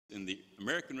In the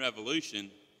American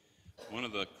Revolution, one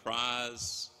of the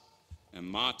cries and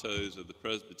mottos of the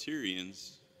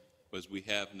Presbyterians was, "We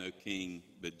have no king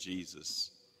but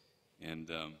Jesus." And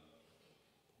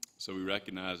so we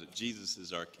recognize that Jesus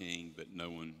is our king, but no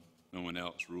one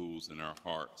else rules in our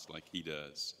hearts like he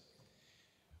does.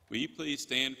 Will you please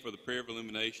stand for the prayer of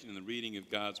illumination and the reading of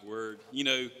God's word? You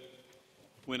know,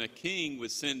 when a king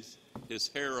would send his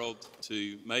herald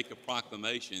to make a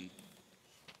proclamation,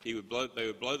 they would blow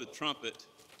the trumpet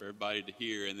for everybody to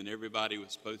hear, and then everybody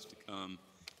was supposed to come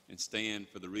and stand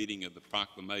for the reading of the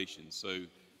proclamation. So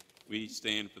we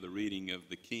stand for the reading of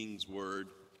the King's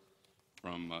Word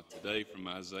from today from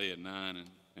Isaiah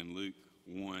 9 and Luke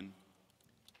 1.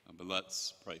 But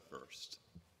let's pray first.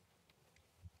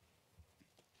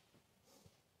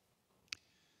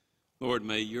 Lord,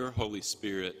 may your Holy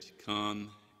Spirit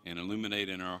come and illuminate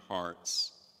in our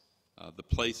hearts the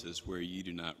places where you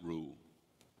do not rule,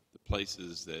 the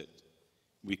places that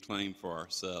we claim for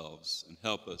ourselves, and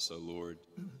help us, O Lord,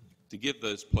 to give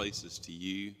those places to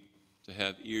you, to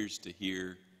have ears to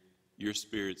hear your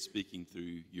Spirit speaking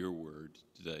through your word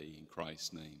today, in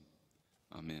Christ's name.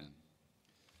 Amen.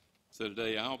 So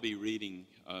today I'll be reading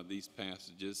these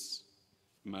passages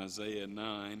from Isaiah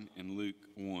 9 and Luke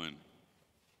 1.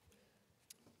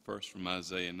 First from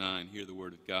Isaiah 9, hear the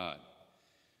word of God.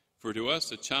 "For to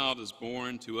us a child is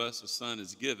born, to us a son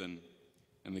is given,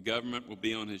 and the government will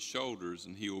be on his shoulders,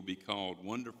 and he will be called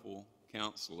Wonderful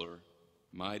Counselor,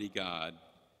 Mighty God,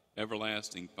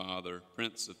 Everlasting Father,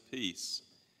 Prince of Peace.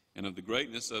 And of the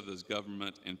greatness of his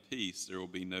government and peace there will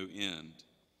be no end.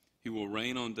 He will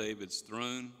reign on David's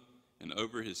throne and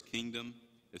over his kingdom,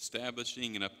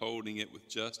 establishing and upholding it with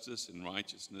justice and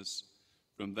righteousness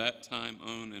from that time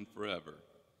on and forever.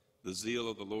 The zeal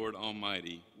of the Lord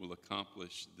Almighty will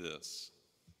accomplish this."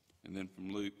 And then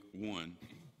from Luke 1.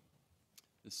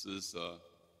 This is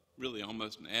really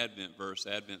almost an Advent verse.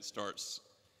 Advent starts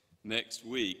next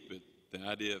week, but the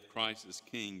idea of Christ as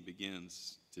King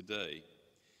begins today.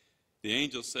 "The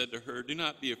angel said to her, 'Do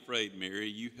not be afraid, Mary.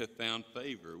 You have found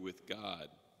favor with God.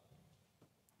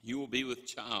 You will be with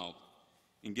child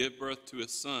and give birth to a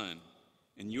son,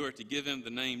 and you are to give him the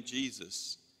name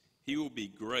Jesus. He will be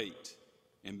great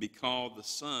and be called the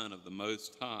Son of the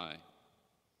Most High.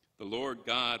 The Lord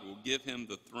God will give him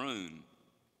the throne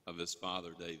of his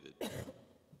father David,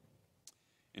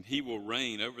 and he will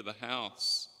reign over the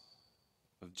house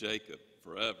of Jacob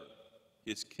forever.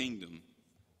 His kingdom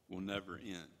will never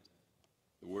end.'"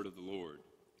 The word of the Lord.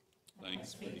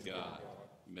 Thanks be to God.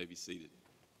 You may be seated.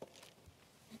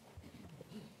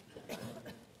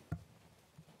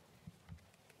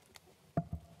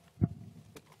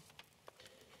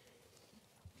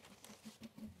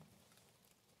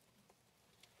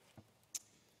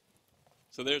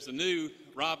 So there's a new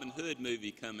Robin Hood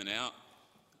movie coming out.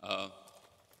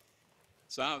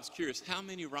 So I was curious, how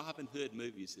many Robin Hood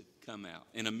movies have come out?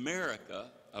 In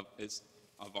America,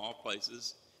 of all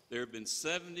places, there have been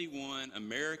 71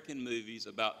 American movies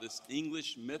about this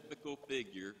English mythical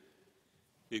figure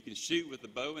who can shoot with a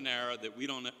bow and arrow that we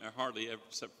don't hardly ever,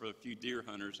 except for a few deer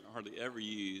hunters, hardly ever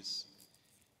use.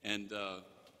 And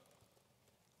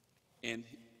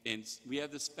we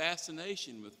have this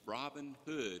fascination with Robin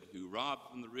Hood, who robbed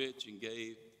from the rich and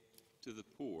gave to the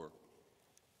poor.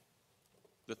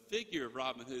 The figure of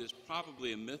Robin Hood is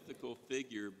probably a mythical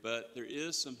figure, but there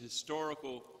is some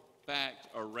historical fact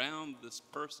around this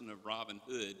person of Robin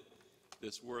Hood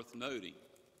that's worth noting.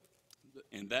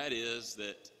 And that is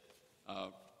that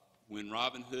when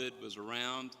Robin Hood was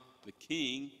around, the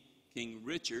king, King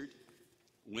Richard,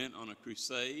 went on a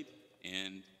crusade,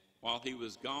 and while he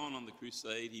was gone on the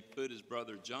crusade, he put his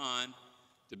brother John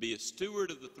to be a steward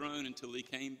of the throne until he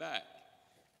came back.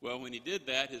 Well, when he did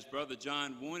that, his brother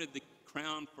John wanted the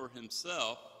crown for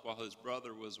himself while his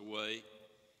brother was away.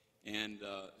 And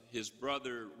his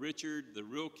brother Richard, the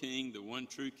real king, the one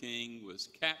true king, was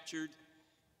captured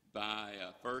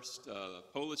by first a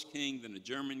Polish king, then a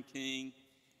German king.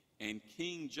 And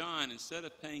King John, instead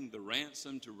of paying the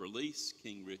ransom to release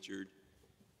King Richard,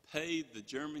 paid the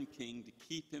German king to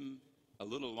keep him a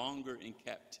little longer in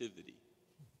captivity.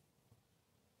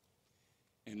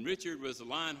 And Richard was a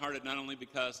lion-hearted not only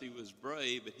because he was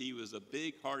brave, but he was a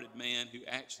big-hearted man who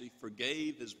actually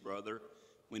forgave his brother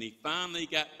when he finally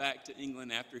got back to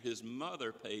England after his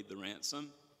mother paid the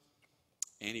ransom.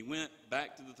 And he went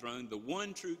back to the throne. The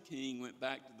one true king went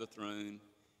back to the throne,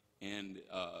 and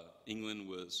England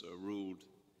was ruled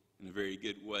in a very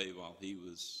good way while he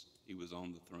was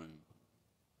on the throne.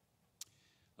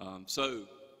 So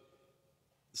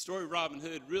the story of Robin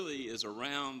Hood really is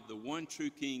around the one true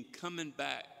king coming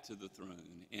back to the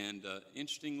throne. And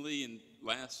interestingly, in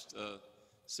last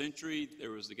century,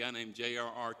 there was a guy named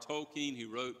J.R.R. Tolkien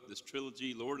who wrote this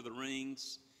trilogy, Lord of the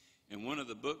Rings. And one of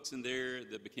the books in there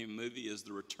that became a movie is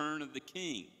The Return of the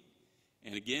King.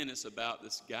 And again, it's about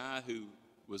this guy who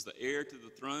was the heir to the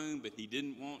throne, but he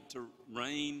didn't want to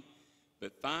reign.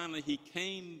 But finally, he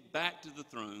came back to the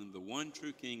throne. The one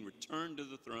true king returned to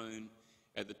the throne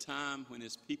at the time when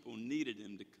his people needed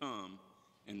him to come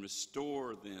and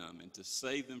restore them and to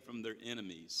save them from their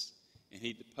enemies. And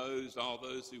he deposed all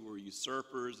those who were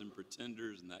usurpers and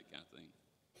pretenders and that kind of thing.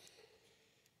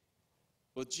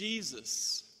 Well,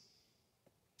 Jesus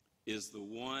is the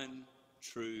one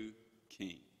true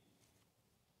king.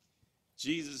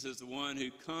 Jesus is the one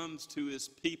who comes to his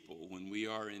people when we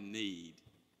are in need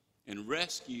and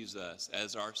rescues us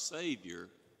as our Savior,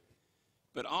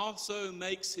 but also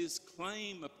makes his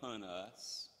claim upon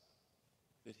us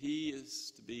that he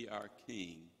is to be our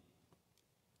King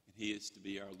and he is to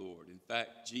be our Lord. In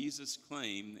fact, Jesus'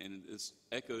 claim, and it's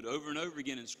echoed over and over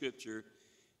again in Scripture,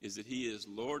 is that he is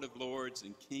Lord of lords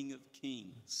and King of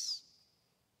kings.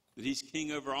 That he's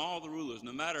king over all the rulers,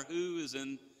 no matter who is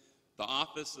in the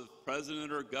office of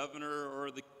president or governor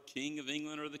or the king of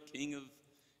England or the king of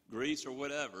Greece or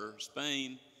whatever,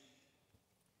 Spain.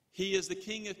 He is the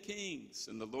King of kings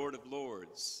and the Lord of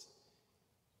lords.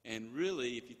 And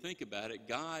really, if you think about it,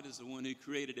 God is the one who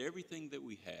created everything that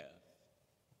we have.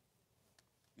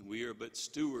 And we are but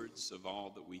stewards of all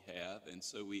that we have, and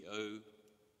so we owe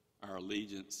our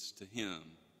allegiance to him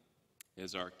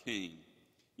as our king.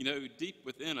 You know, deep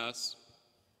within us,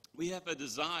 we have a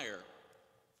desire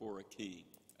for a king,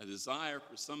 a desire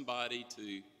for somebody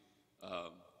to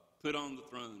put on the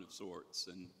throne of sorts.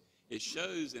 And it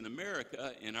shows in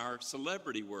America in our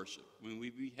celebrity worship. When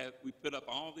we put up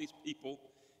all these people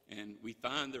and we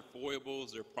find their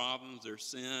foibles, their problems, their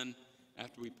sin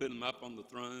after we put them up on the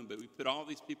throne, but we put all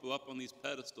these people up on these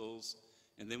pedestals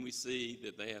and then we see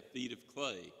that they have feet of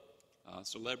clay,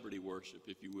 celebrity worship,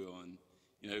 if you will. And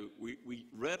you know, we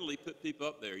readily put people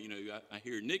up there. You know, I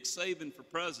hear Nick Saban for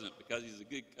president because he's a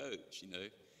good coach, you know.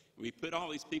 We put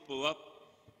all these people up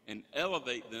and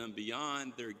elevate them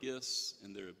beyond their gifts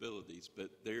and their abilities. But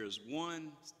there is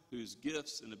one whose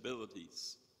gifts and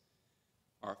abilities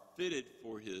are fitted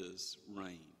for his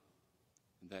reign,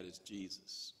 and that is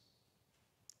Jesus,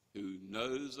 who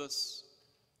knows us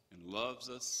and loves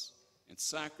us and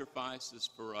sacrifices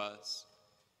for us.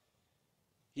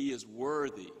 He is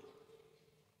worthy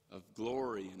of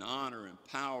glory and honor and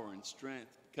power and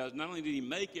strength, because not only did he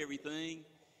make everything,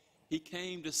 he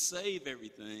came to save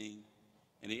everything,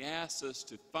 and he asks us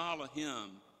to follow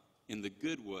him in the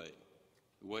good way,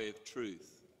 the way of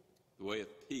truth, the way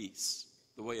of peace,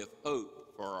 the way of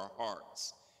hope for our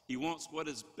hearts. He wants what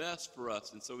is best for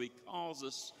us, and so he calls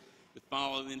us to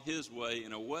follow in his way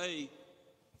and away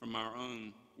from our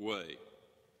own way.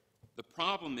 The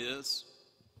problem is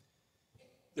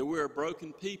that we're a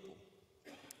broken people,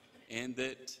 and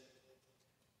that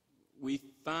we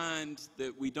find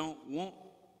that we don't want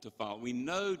to follow. We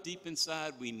know deep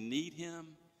inside we need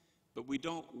him, but we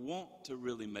don't want to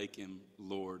really make him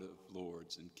Lord of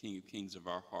lords and King of kings of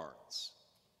our hearts.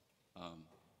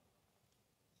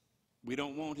 We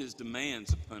don't want his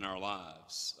demands upon our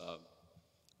lives.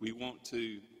 We want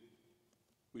to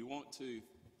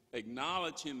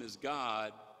acknowledge him as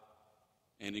God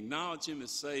and acknowledge him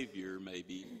as Savior,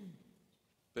 maybe,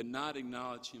 but not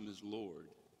acknowledge him as Lord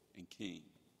and King.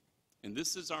 And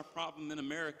this is our problem in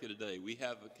America today. We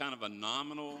have a kind of a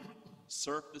nominal,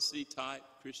 surfacey type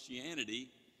Christianity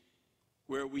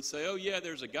where we say, oh yeah,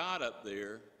 there's a God up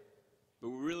there, but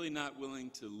we're really not willing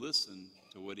to listen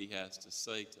to what he has to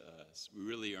say to us. We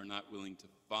really are not willing to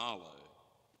follow.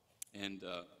 And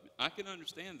I can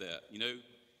understand that. You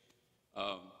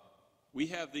know, we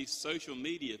have these social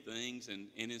media things, and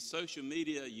in social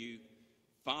media you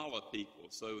follow people.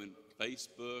 So in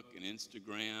Facebook and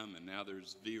Instagram, and now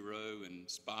there's Vero and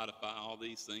Spotify, all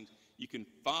these things, you can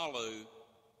follow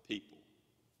people.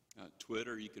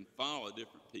 Twitter, you can follow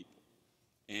different people.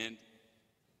 And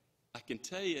I can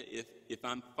tell you, if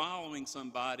I'm following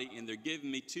somebody and they're giving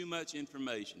me too much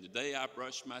information, today I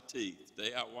brushed my teeth,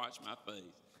 today I washed my face,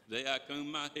 today I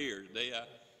combed my hair, today I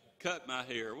cut my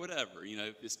hair, whatever, you know,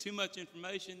 if it's too much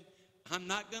information, I'm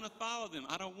not going to follow them.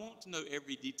 I don't want to know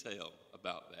every detail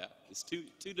about that. It's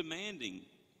too demanding.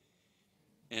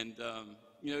 And,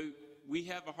 you know, we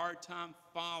have a hard time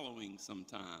following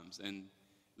sometimes. And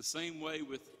the same way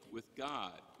with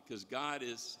God, because God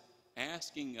is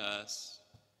asking us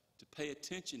to pay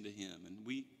attention to him. And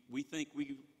we think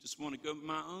we just want to go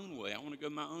my own way. I want to go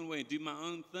my own way and do my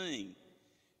own thing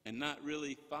and not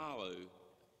really follow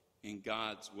in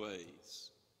God's ways,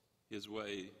 his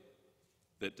way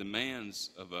that demands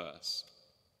of us.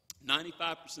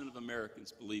 95% of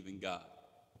Americans believe in God.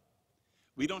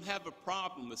 We don't have a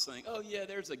problem with saying, oh yeah,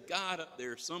 there's a God up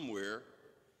there somewhere.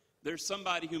 There's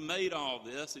somebody who made all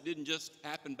this. It didn't just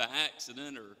happen by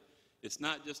accident, or it's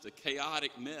not just a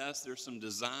chaotic mess. There's some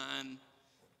design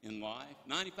in life.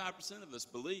 95% of us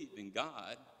believe in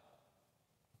God.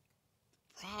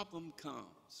 The problem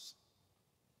comes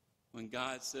when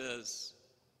God says,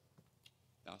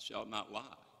 thou shalt not lie.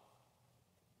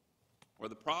 Or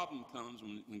the problem comes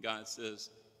when God says,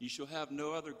 you shall have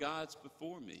no other gods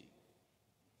before me.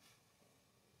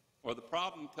 Or the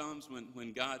problem comes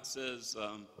when God says,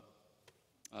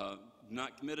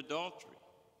 not commit adultery.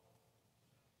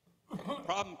 The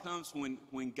problem comes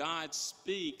when God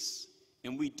speaks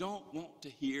and we don't want to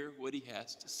hear what he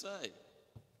has to say.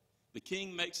 The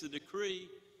king makes a decree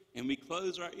and we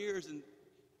close our ears and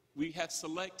we have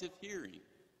selective hearing.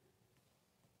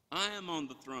 I am on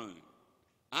the throne.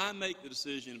 I make the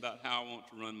decision about how I want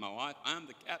to run my life. I'm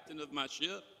the captain of my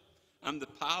ship. I'm the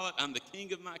pilot. I'm the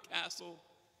king of my castle.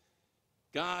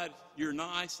 God, you're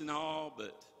nice and all,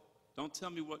 but don't tell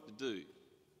me what to do.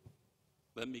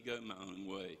 Let me go my own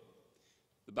way.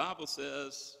 The Bible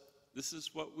says this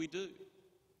is what we do.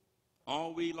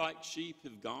 All we like sheep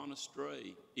have gone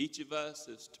astray. Each of us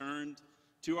has turned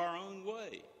to our own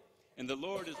way. And the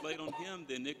Lord has laid on him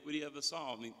the iniquity of us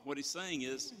all. I mean, what he's saying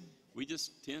is we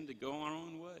just tend to go our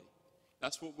own way.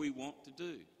 That's what we want to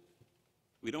do.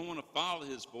 We don't want to follow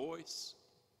his voice.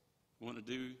 We want to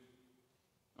do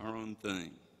our own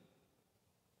thing.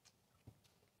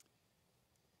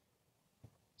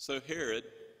 So Herod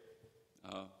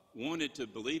wanted to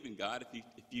believe in God.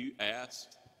 If you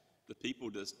asked the people,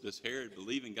 does Herod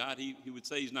believe in God, he would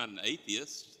say he's not an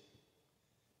atheist.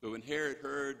 But when Herod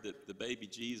heard that the baby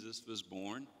Jesus was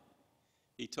born,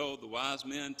 he told the wise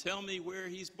men, tell me where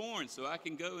he's born so I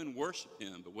can go and worship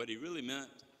him. But what he really meant,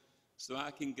 so I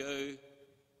can go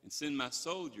and send my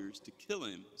soldiers to kill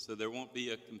him so there won't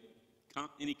be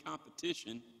any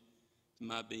competition to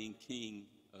my being king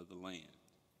of the land.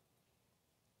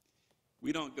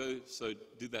 We don't do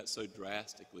that so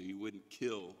drastically. We wouldn't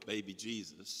kill baby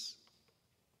Jesus.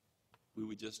 We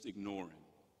would just ignore him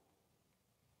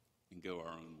and go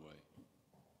our own way.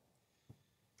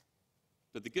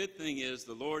 But the good thing is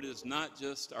the Lord is not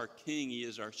just our king, he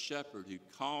is our shepherd who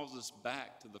calls us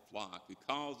back to the flock, who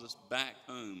calls us back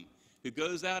home, who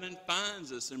goes out and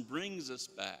finds us and brings us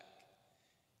back.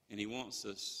 And he wants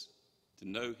us to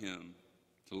know him,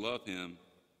 to love him,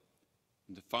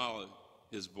 and to follow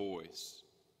his voice,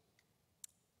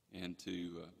 and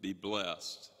to be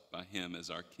blessed by him as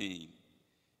our king,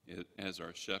 as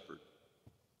our shepherd.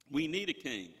 We need a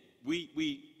king.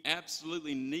 We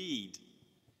absolutely need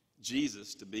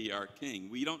Jesus to be our king.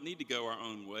 We don't need to go our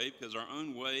own way, because our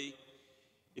own way,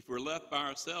 if we're left by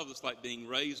ourselves, it's like being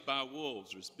raised by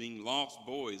wolves, or it's being lost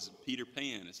boys, Peter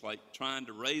Pan. It's like trying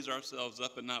to raise ourselves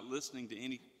up and not listening to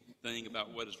anything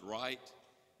about what is right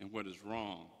and what is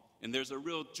wrong. And there's a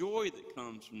real joy that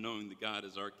comes from knowing that God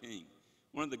is our king.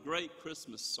 One of the great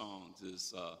Christmas songs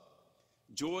is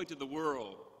joy to the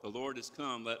world, the Lord has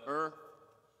come. Let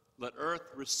earth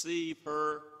receive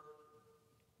her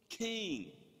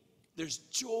king. There's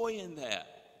joy in that.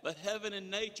 Let heaven and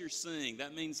nature sing.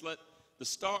 That means let the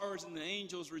stars and the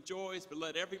angels rejoice, but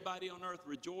let everybody on earth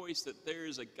rejoice that there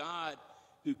is a God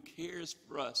who cares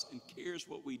for us and cares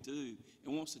what we do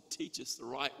and wants to teach us the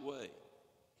right way.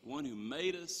 The one who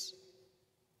made us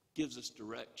gives us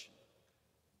direction.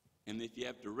 And if you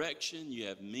have direction, you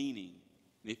have meaning.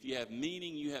 And if you have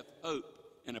meaning, you have hope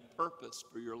and a purpose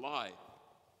for your life.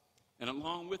 And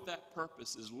along with that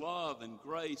purpose is love and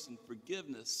grace and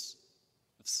forgiveness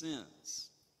of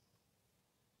sins.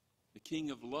 The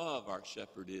King of love, our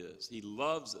shepherd is. He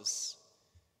loves us.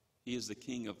 He is the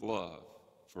King of love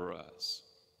for us.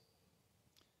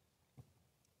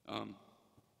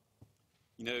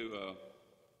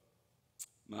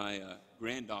 My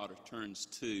granddaughter turns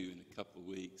 2 in a couple of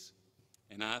weeks,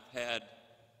 and I've had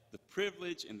the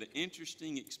privilege and the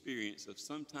interesting experience of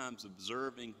sometimes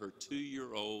observing her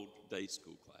 2-year-old day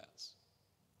school class.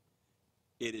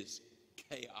 It is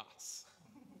chaos.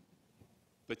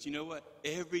 But you know what?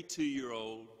 Every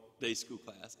 2-year-old day school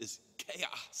class is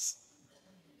chaos.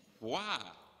 Why?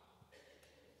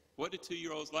 What do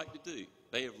 2-year-olds like to do?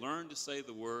 They have learned to say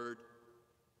the word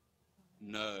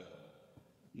no.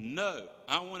 No,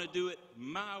 I want to do it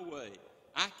my way.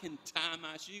 I can tie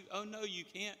my shoe. Oh, no, you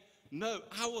can't. No,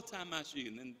 I will tie my shoe.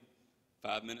 And then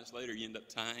 5 minutes later, you end up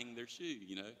tying their shoe,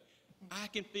 I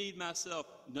can feed myself.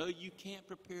 No, you can't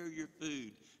prepare your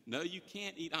food. No, you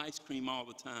can't eat ice cream all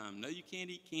the time. No, you can't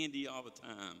eat candy all the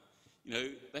time.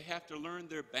 They have to learn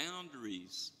their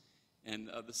boundaries. And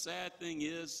the sad thing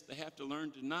is they have to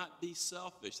learn to not be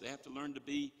selfish. They have to learn to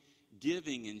be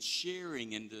giving and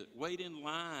sharing and to wait in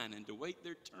line and to wait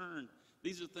their turn.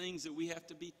 These are things that we have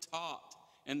to be taught.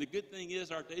 And the good thing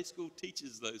is our day school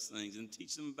teaches those things and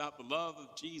teach them about the love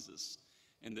of Jesus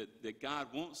and that God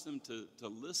wants them to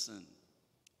listen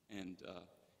and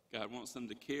God wants them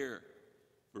to care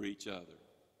for each other.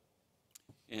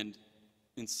 And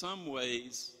in some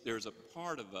ways, there's a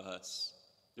part of us,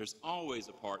 there's always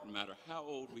a part, no matter how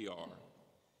old we are,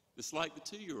 it's like the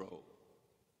 2-year-old.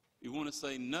 We want to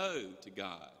say no to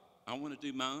God. I want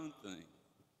to do my own thing.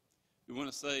 We want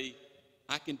to say,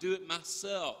 I can do it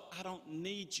myself. I don't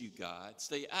need you, God.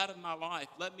 Stay out of my life.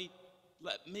 Let me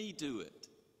do it.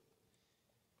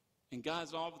 And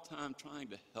God's all the time trying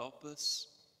to help us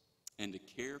and to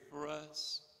care for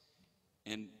us,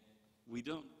 and we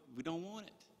don't want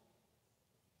it.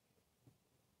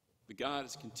 But God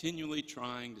is continually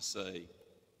trying to say,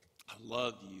 I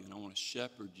love you, and I want to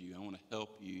shepherd you. I want to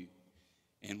help you.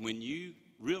 And when you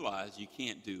realize you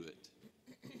can't do it,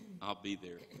 I'll be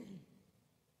there.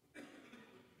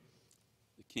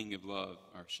 The King of Love,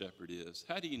 our shepherd, is.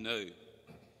 How do you know,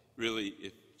 really,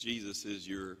 if Jesus is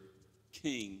your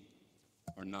king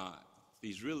or not? If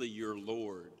he's really your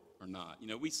Lord or not? You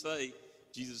know, we say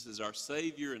Jesus is our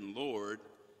Savior and Lord.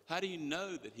 How do you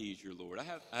know that he's your Lord? I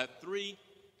have 3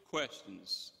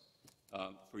 questions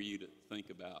for you to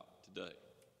think about today.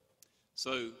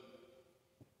 So,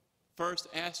 first,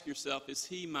 ask yourself, is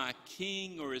he my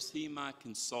king or is he my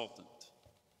consultant?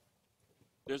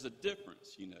 There's a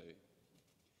difference, you know.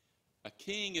 A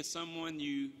king is someone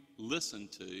you listen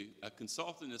to. A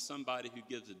consultant is somebody who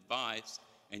gives advice,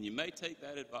 and you may take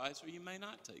that advice or you may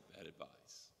not take that advice.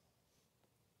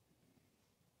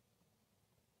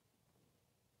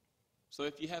 So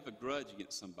if you have a grudge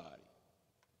against somebody,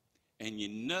 and you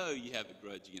know you have a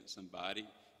grudge against somebody,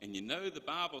 and you know the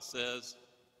Bible says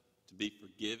to be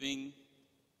forgiving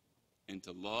and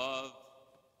to love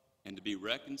and to be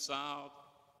reconciled,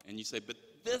 and you say, but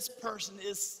this person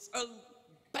is so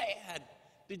bad.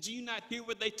 Did you not hear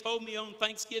what they told me on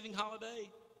Thanksgiving holiday?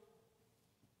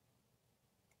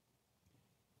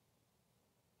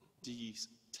 Do you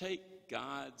take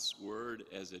God's word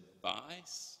as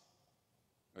advice,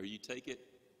 or you take it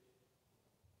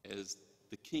as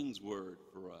the king's word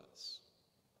for us?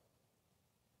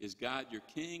 Is God your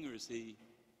king or is he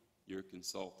your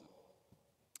consultant?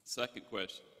 Second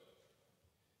question.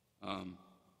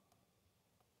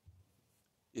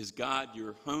 Is God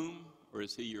your home or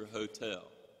is he your hotel?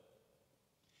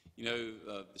 You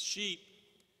know, the sheep,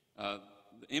 the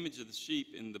image of the sheep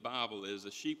in the Bible is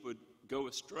a sheep would go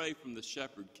astray from the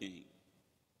shepherd king.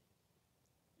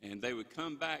 And they would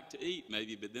come back to eat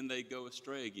maybe, but then they'd go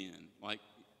astray again. Like,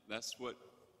 that's what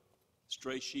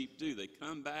stray sheep do. They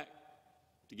come back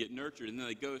to get nurtured, and then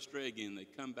they go astray again. They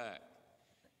come back.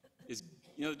 You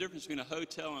know the difference between a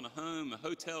hotel and a home? A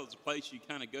hotel is a place you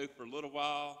kind of go for a little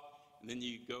while, and then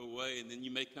you go away, and then you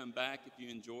may come back if you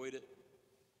enjoyed it.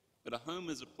 But a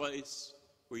home is a place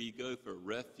where you go for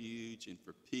refuge and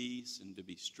for peace and to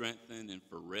be strengthened and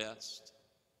for rest,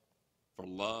 for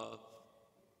love.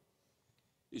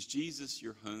 Is Jesus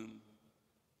your home,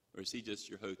 or is he just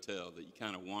your hotel that you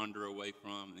kind of wander away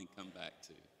from and then come back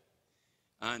to?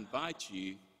 I invite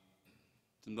you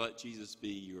to let Jesus be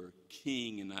your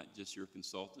king and not just your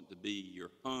consultant, to be your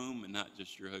home and not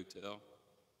just your hotel.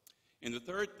 And the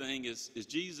third thing is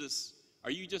Jesus,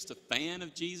 are you just a fan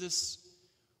of Jesus,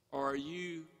 or are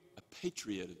you a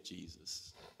patriot of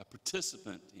Jesus, a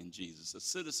participant in Jesus, a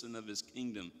citizen of his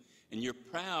kingdom, and you're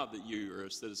proud that you are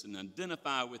a citizen,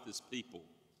 identify with his people?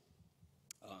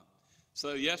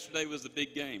 So yesterday was the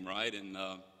big game, right? And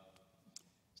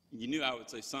you knew I would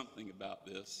say something about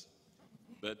this,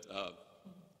 but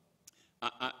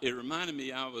it reminded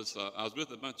me I was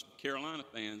with a bunch of Carolina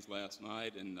fans last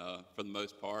night, and for the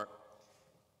most part,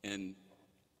 and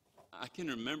I can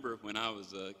remember when I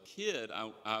was a kid,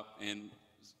 and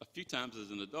a few times as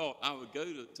an adult, I would go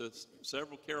to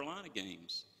several Carolina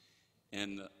games,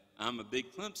 and I'm a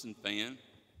big Clemson fan,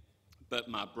 but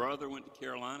my brother went to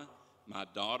Carolina. My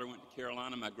daughter went to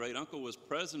Carolina. My great uncle was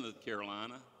president of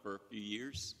Carolina for a few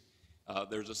years.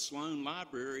 There's a Sloan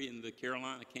library in the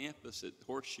Carolina campus at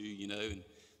Horseshoe, you know, and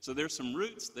so there's some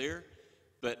roots there.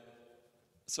 But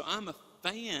so I'm a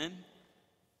fan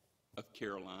of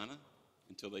Carolina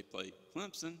until they play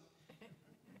Clemson.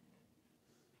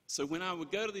 So when I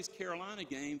would go to these Carolina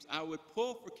games, I would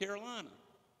pull for Carolina.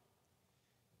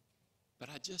 But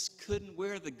I just couldn't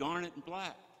wear the garnet and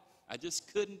black. I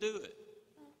just couldn't do it.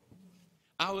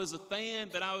 I was a fan,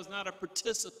 but I was not a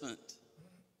participant.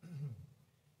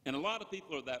 And a lot of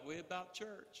people are that way about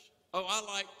church. Oh,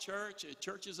 I like church.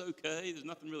 Church is okay. There's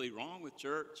nothing really wrong with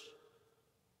church.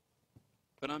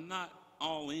 But I'm not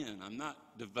all in. I'm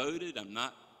not devoted. I'm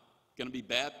not going to be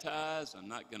baptized. I'm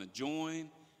not going to join.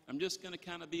 I'm just going to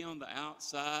kind of be on the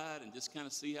outside and just kind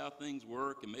of see how things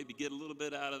work and maybe get a little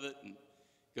bit out of it and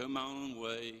go my own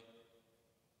way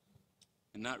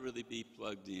and not really be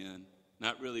plugged in,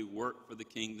 not really work for the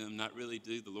kingdom, not really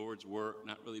do the Lord's work,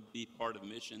 not really be part of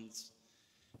missions,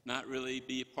 not really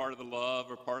be a part of the love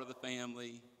or part of the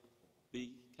family,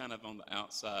 be kind of on the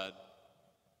outside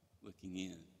looking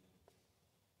in.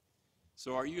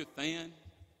 So are you a fan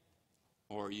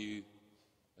or are you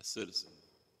a citizen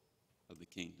of the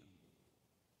kingdom?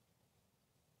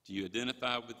 Do you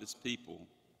identify with this people?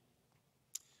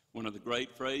 One of the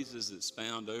great phrases that's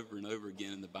found over and over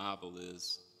again in the Bible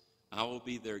is, I will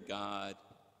be their God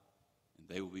and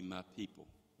they will be my people.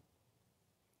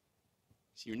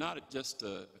 So you're not just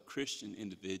a Christian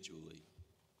individually.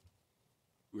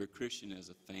 We're a Christian as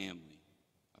a family,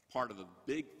 a part of a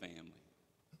big family,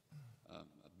 a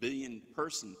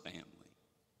billion-person family.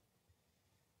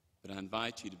 But I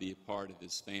invite you to be a part of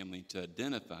his family, to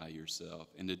identify yourself,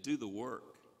 and to do the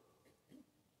work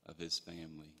of his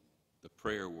family, the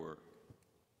prayer work,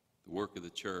 the work of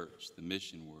the church, the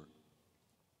mission work.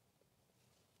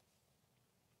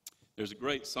 There's a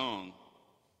great song,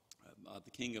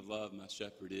 The King of Love, My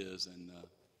Shepherd Is, and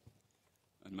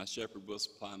My Shepherd Will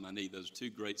Supply My Need. Those are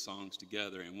two great songs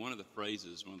together, and one of the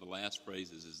phrases, one of the last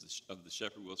phrases is of the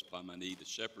Shepherd Will Supply My Need. The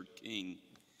Shepherd King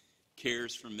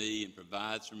cares for me and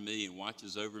provides for me and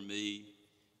watches over me,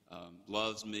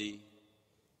 loves me.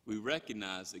 We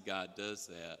recognize that God does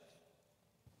that.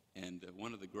 And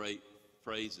one of the great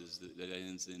phrases that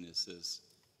ends in it says,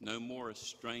 no more a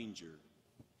stranger,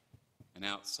 an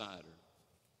outsider,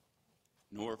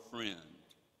 nor a friend,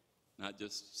 not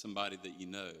just somebody that you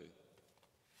know,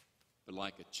 but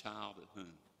like a child at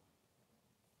home.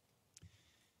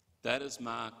 That is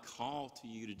my call to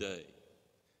you today.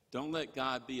 Don't let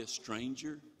God be a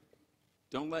stranger.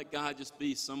 Don't let God just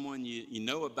be someone you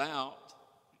know about,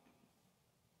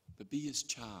 but be his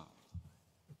child.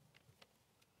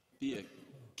 Be a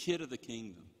kid of the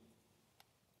kingdom.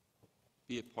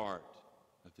 Be a part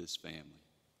of his family.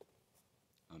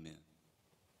 Amen.